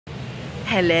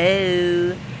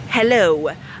Hello. Hello.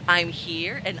 I'm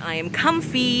here and I am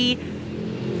comfy.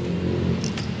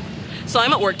 So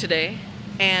I'm at work today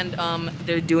and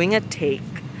they're doing a take.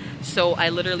 So I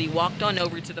literally walked on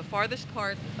over to the farthest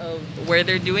part of where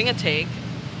they're doing a take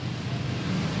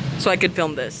so I could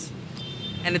film this.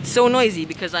 And it's so noisy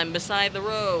because I'm beside the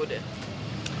road.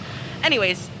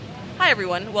 Anyways, hi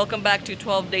everyone. Welcome back to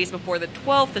 12 Days Before the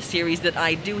 12th, a series that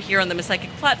I do here on the Miss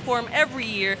Psychic platform every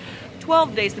year,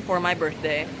 12 days before my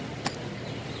birthday.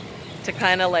 To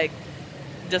kind of like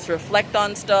just reflect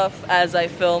on stuff as I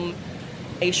film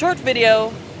a short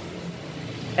video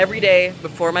every day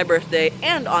before my birthday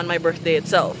and on my birthday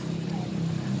itself.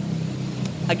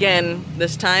 Again,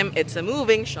 this time it's a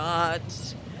moving shot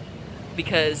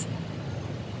because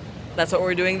that's what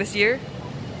we're doing this year.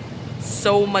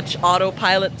 So much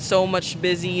autopilot, so much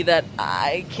busy that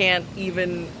I can't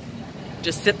even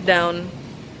just sit down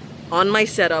on my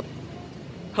setup,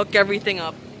 hook everything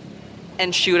up,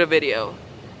 and shoot a video.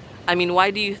 I mean,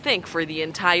 why do you think for the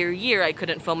entire year I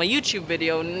couldn't film a YouTube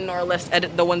video, nor less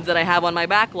edit the ones that I have on my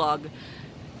backlog?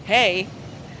 Hey,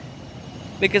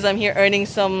 because I'm here earning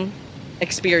some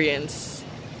experience.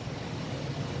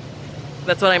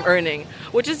 That's what I'm earning,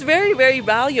 which is very, very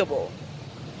valuable.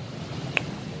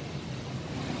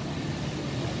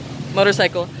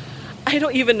 Motorcycle. I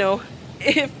don't even know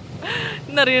if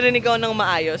naririnig ko ng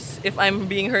maayos, if I'm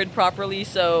being heard properly,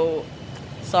 so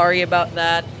sorry about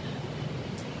that.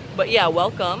 But yeah,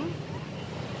 welcome.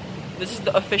 This is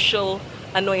the official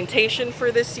anointation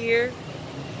for this year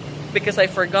because I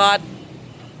forgot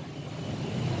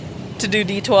to do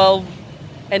D12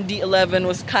 and D11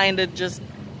 was kind of just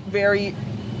very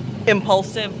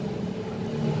impulsive.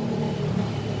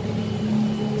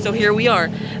 So here we are.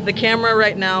 The camera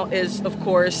right now is, of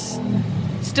course,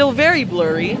 still very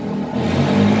blurry.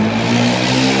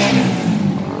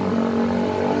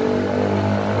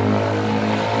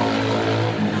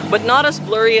 But not as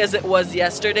blurry as it was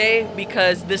yesterday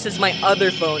because this is my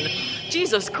other phone.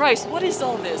 Jesus Christ, what is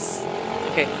all this?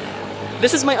 Okay,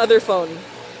 this is my other phone,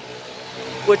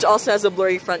 which also has a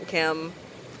blurry front cam,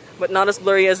 but not as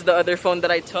blurry as the other phone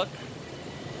that I took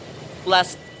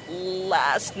last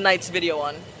night's video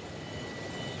on.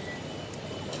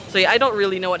 So yeah, I don't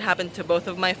really know what happened to both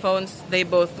of my phones. They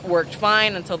both worked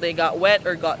fine until they got wet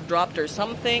or got dropped or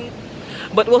something.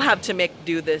 But we'll have to make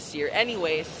do this year.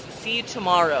 Anyways, see you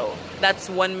tomorrow. That's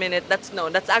 1 minute.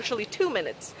 That's actually 2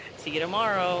 minutes. See you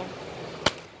tomorrow.